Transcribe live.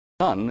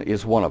sun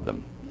is one of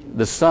them.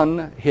 The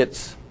sun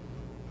hits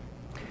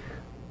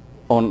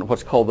on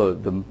what's called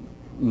the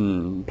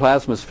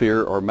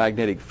plasmasphere or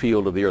magnetic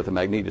field of the Earth, the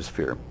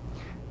magnetosphere.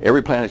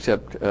 Every planet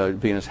except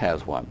Venus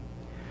has one.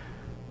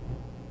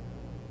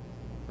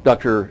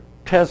 Dr.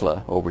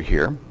 Tesla over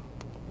here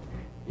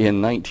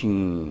in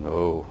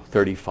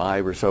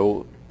 1935 or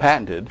so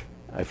patented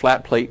a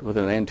flat plate with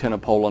an antenna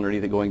pole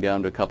underneath it going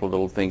down to a couple of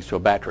little things to a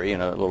battery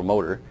and a little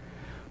motor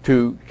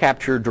to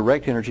capture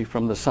direct energy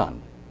from the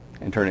sun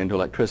and turn it into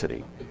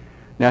electricity.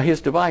 Now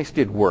his device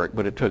did work,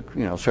 but it took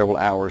several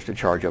hours to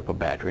charge up a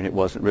battery, and it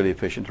wasn't really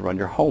efficient to run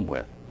your home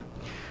with.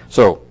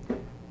 So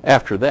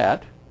after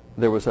that,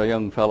 there was a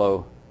young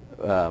fellow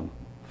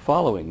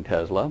following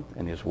Tesla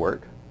and his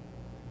work.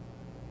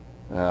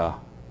 Let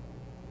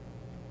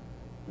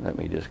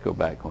me just go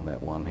back on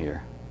that one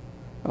here.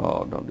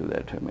 Oh, don't do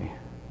that to me.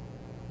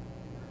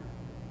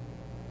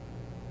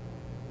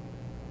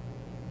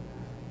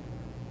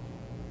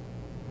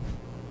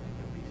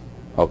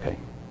 Okay.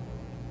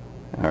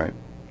 All right.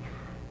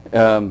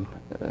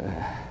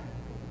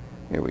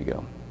 Here we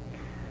go.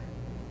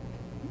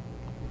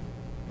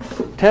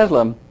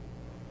 Tesla,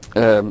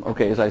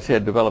 okay, as I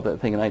said, developed that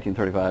thing in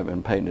 1935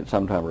 and patented it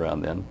sometime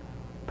around then.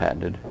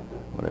 Patented,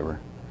 whatever.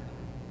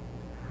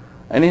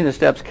 And in his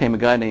steps came a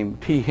guy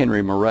named T.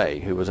 Henry Murray,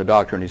 who was a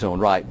doctor in his own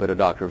right, but a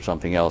doctor of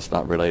something else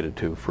not related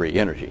to free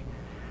energy.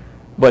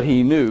 But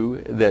he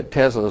knew that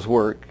Tesla's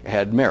work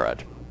had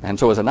merit. And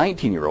so as a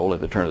 19-year-old at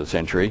the turn of the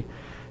century,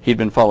 he'd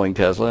been following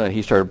Tesla, and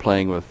he started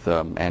playing with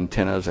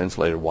antennas,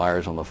 insulated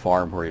wires on the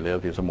farm where he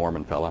lived. He was a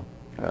Mormon fella,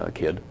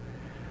 kid.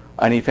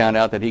 And he found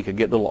out that he could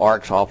get little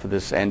arcs off of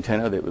this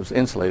antenna that was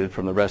insulated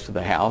from the rest of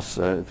the house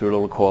through a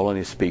little coil in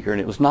his speaker,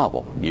 and it was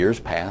novel. Years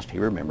passed, he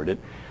remembered it.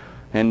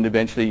 And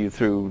eventually,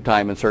 through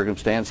time and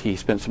circumstance, he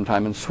spent some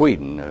time in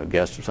Sweden, a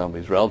guest of some of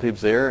his relatives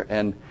there,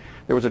 and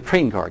there was a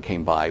train car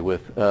came by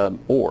with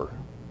ore.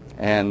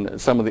 And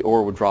some of the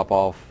ore would drop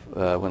off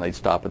when they'd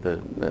stop at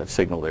the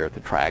signal there at the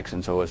tracks.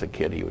 And so as a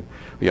kid, a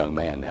young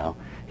man now,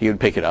 he would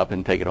pick it up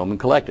and take it home and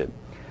collect it.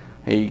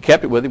 He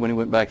kept it with him when he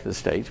went back to the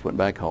States, went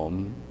back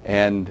home.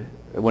 And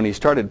when he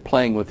started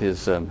playing with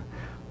his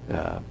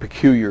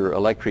peculiar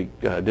electric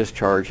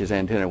discharge, his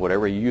antenna,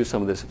 whatever, he used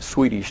some of this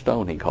Swedish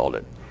stone, he called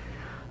it.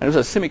 And it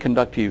was a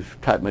semiconductive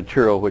type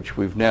material, which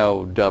we've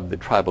now dubbed the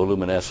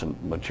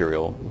triboluminescent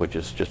material, which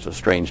is just a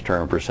strange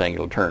term for saying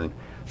it'll turn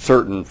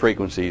certain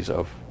frequencies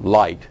of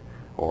light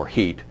or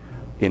heat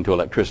into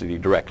electricity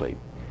directly.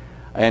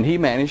 And he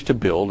managed to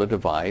build a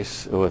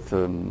device with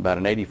about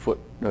an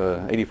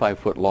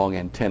 85-foot long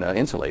antenna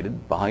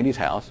insulated behind his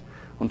house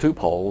on two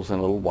poles and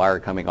a little wire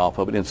coming off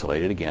of it,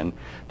 insulated again,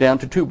 down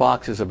to two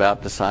boxes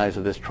about the size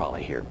of this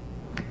trolley here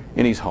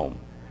in his home.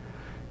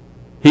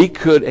 He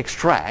could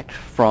extract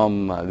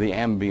from the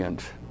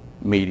ambient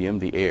medium,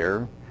 the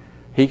air,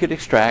 he could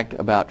extract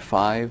about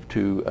 5,000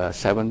 to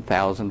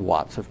 7,000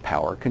 watts of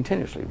power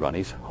continuously, run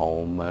his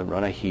home,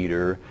 run a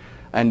heater,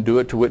 and do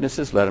it to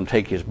witnesses, let him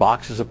take his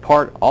boxes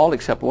apart, all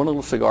except one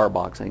little cigar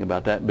box thing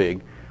about that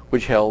big,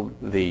 which held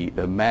the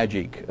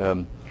magic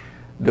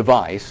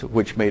device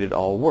which made it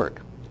all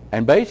work.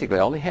 And basically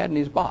all he had in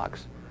his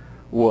box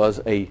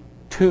was a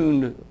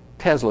tuned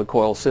Tesla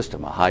coil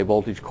system, a high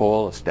voltage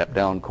coil, a step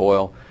down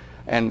coil,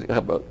 and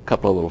a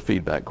couple of little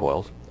feedback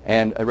coils,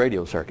 and a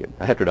radio circuit,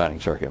 a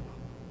heterodyning circuit.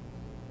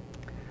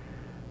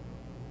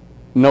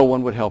 No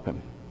one would help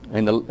him.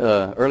 In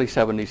the early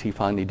 70s, he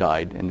finally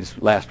died, and his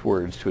last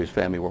words to his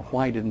family were,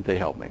 "Why didn't they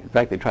help me?" In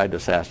fact, they tried to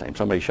assassinate him.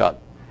 Somebody shot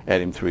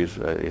at him through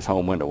his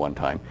home window one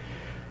time.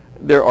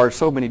 There are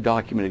so many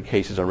documented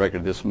cases on record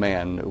of this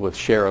man with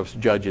sheriffs,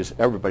 judges,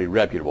 everybody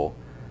reputable.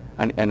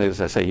 And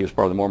as I say, he was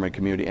part of the Mormon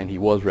community, and he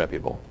was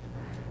reputable.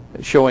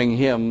 Showing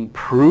him,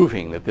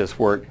 proving that this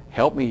worked,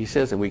 help me, he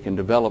says, and we can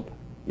develop,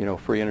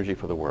 free energy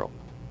for the world.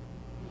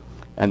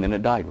 And then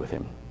it died with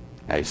him.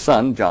 Now, his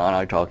son, John,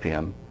 I talked to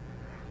him.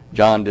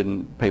 John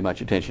didn't pay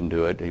much attention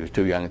to it. He was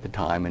too young at the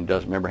time and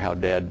doesn't remember how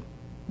Dad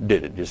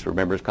did it. Just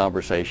remembers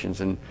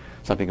conversations and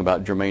something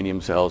about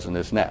germanium cells and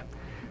this and that.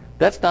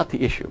 That's not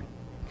the issue.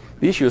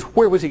 The issue is,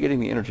 where was he getting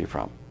the energy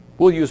from?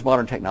 We'll use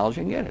modern technology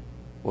and get it.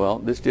 Well,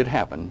 this did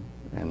happen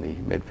in the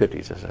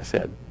mid-50s, as I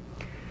said.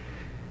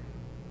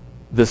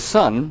 The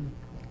sun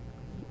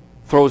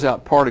throws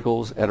out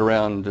particles at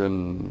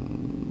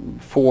around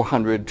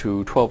 400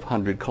 to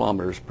 1,200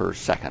 kilometers per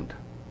second.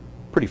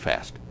 Pretty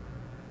fast.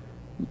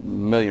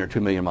 1 million or 2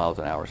 million miles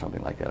an hour,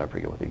 something like that. I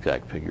forget what the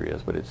exact figure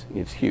is, but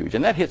it's huge.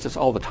 And that hits us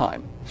all the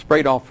time,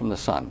 sprayed off from the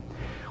sun.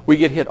 We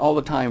get hit all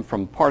the time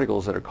from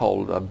particles that are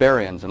called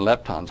baryons and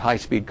leptons,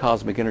 high-speed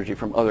cosmic energy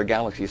from other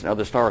galaxies and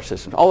other star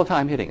systems, all the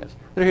time hitting us.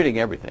 They're hitting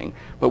everything,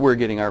 but we're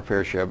getting our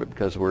fair share of it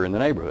because we're in the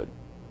neighborhood.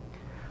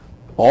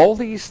 All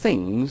these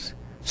things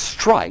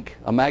strike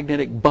a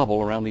magnetic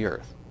bubble around the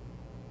Earth.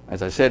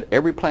 As I said,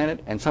 every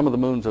planet and some of the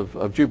moons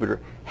of Jupiter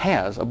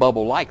has a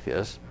bubble like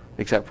this,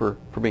 except for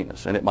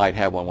Venus, and it might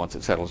have one once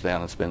it settles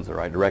down and spins the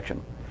right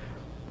direction.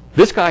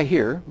 This guy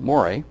here,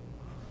 Morey,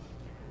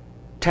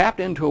 tapped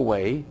into a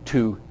way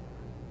to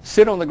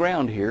sit on the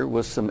ground here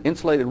with some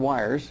insulated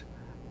wires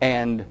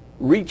and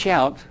reach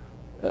out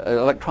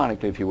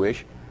electronically, if you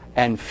wish,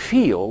 and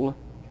feel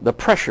the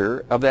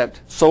pressure of that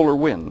solar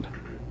wind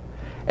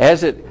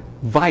as it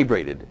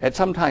vibrated at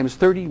sometimes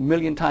 30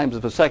 million times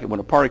of a second. When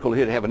a particle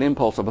hit, it have an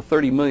impulse of a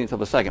 30 millionth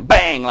of a second,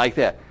 bang, like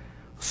that.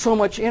 So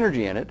much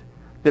energy in it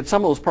that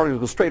some of those particles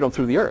go straight on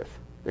through the earth.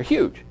 They're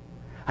huge.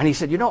 And he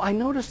said, you know, I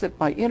noticed that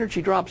my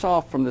energy drops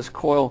off from this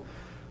coil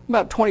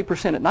about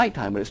 20% at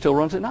nighttime, but it still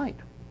runs at night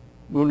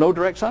with no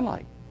direct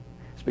sunlight.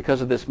 It's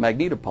because of this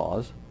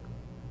magnetopause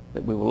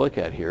that we will look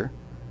at here.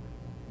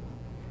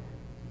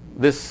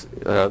 This,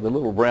 the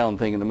little brown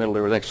thing in the middle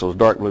there next to those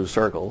dark blue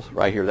circles,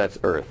 right here, that's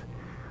Earth.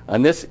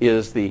 And this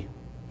is the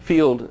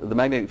field, the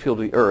magnetic field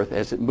of the Earth.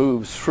 As it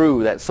moves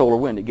through that solar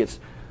wind, it gets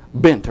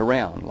bent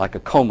around like a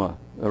coma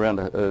around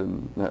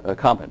a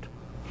comet.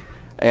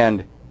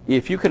 And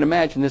if you can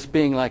imagine this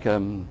being like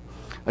a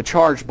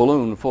charged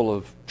balloon full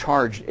of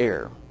charged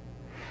air,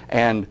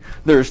 and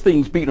there's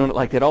things beating on it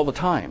like that all the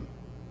time.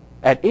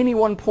 At any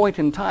one point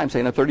in time, say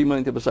in a 30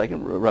 millionth of a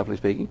second, roughly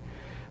speaking,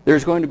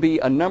 there's going to be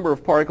a number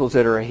of particles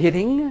that are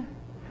hitting,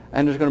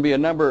 and there's going to be a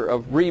number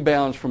of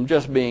rebounds from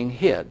just being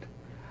hit.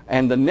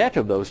 And the net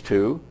of those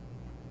two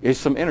is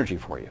some energy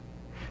for you.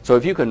 So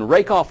if you can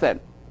rake off that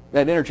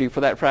energy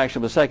for that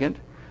fraction of a second,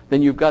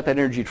 then you've got that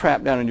energy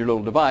trapped down in your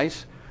little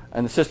device,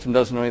 and the system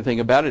doesn't know anything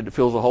about it. It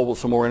fills the hole with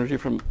some more energy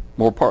from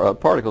more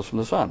particles from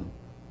the sun.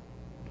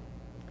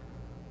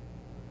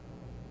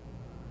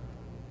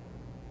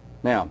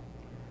 Now,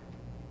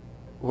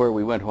 where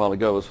we went a while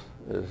ago is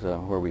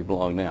where we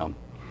belong now.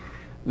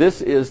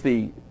 This is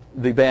the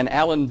Van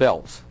Allen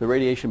belts, the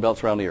radiation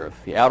belts around the Earth,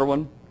 the outer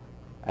one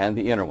and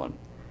the inner one.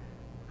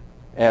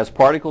 As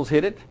particles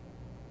hit it,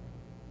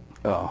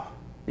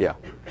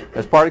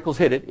 as particles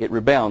hit it, it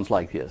rebounds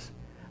like this.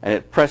 And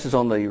it presses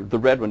on the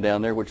red one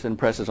down there, which then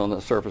presses on the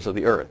surface of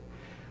the Earth.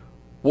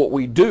 What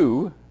we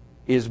do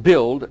is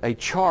build a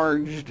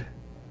charged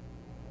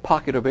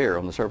pocket of air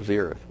on the surface of the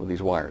Earth with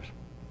these wires.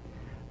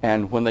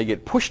 And when they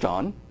get pushed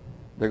on,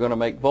 they're going to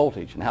make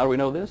voltage. And how do we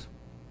know this?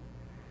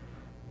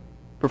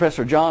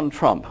 Professor John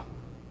Trump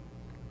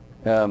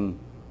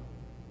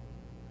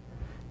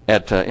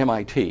at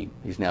MIT,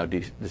 he's now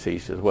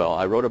deceased as well,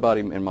 I wrote about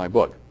him in my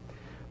book,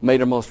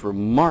 made a most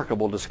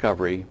remarkable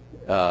discovery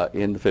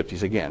in the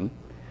 50s again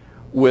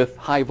with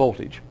high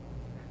voltage.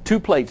 Two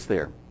plates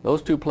there.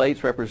 Those two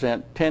plates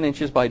represent 10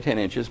 inches by 10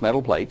 inches,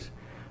 metal plates.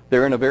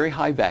 They're in a very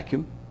high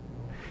vacuum.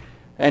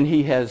 And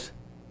he has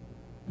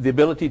the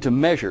ability to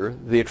measure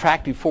the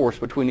attractive force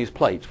between these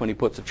plates when he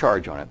puts a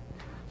charge on it.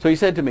 So he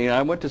said to me, and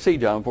I went to see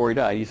John before he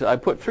died, he said, I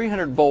put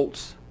 300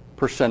 volts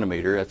per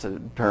centimeter, that's a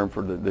term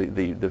for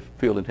the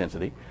field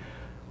intensity.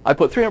 I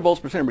put 300 volts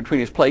per centimeter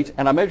between his plates,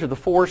 and I measured the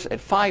force at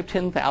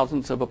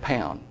 5/10,000ths of a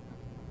pound.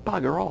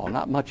 Bugger all,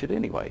 not much it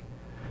anyway.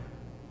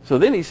 So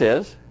then he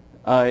says,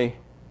 I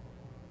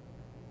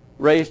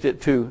raised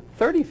it to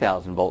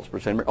 30,000 volts per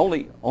centimeter,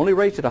 only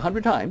raised it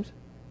 100 times,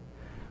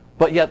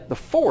 but yet the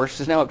force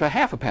is now up to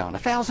half a pound,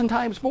 1,000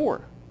 times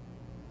more.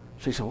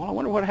 So he said, well, I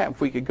wonder what happens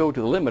if we could go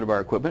to the limit of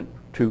our equipment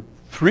to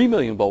 3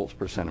 million volts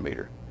per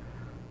centimeter.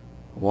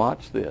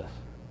 Watch this.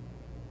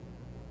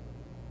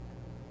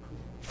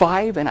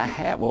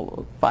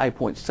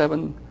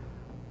 5.7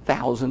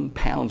 thousand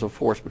pounds of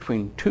force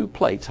between two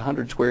plates,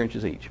 100 square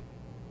inches each.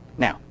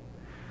 Now,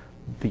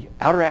 the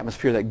outer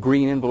atmosphere, that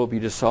green envelope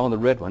you just saw, and the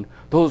red one,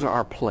 those are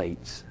our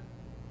plates.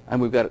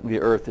 And we've got, the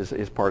Earth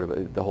is part of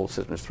it. The whole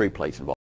system. There's 3 plates involved.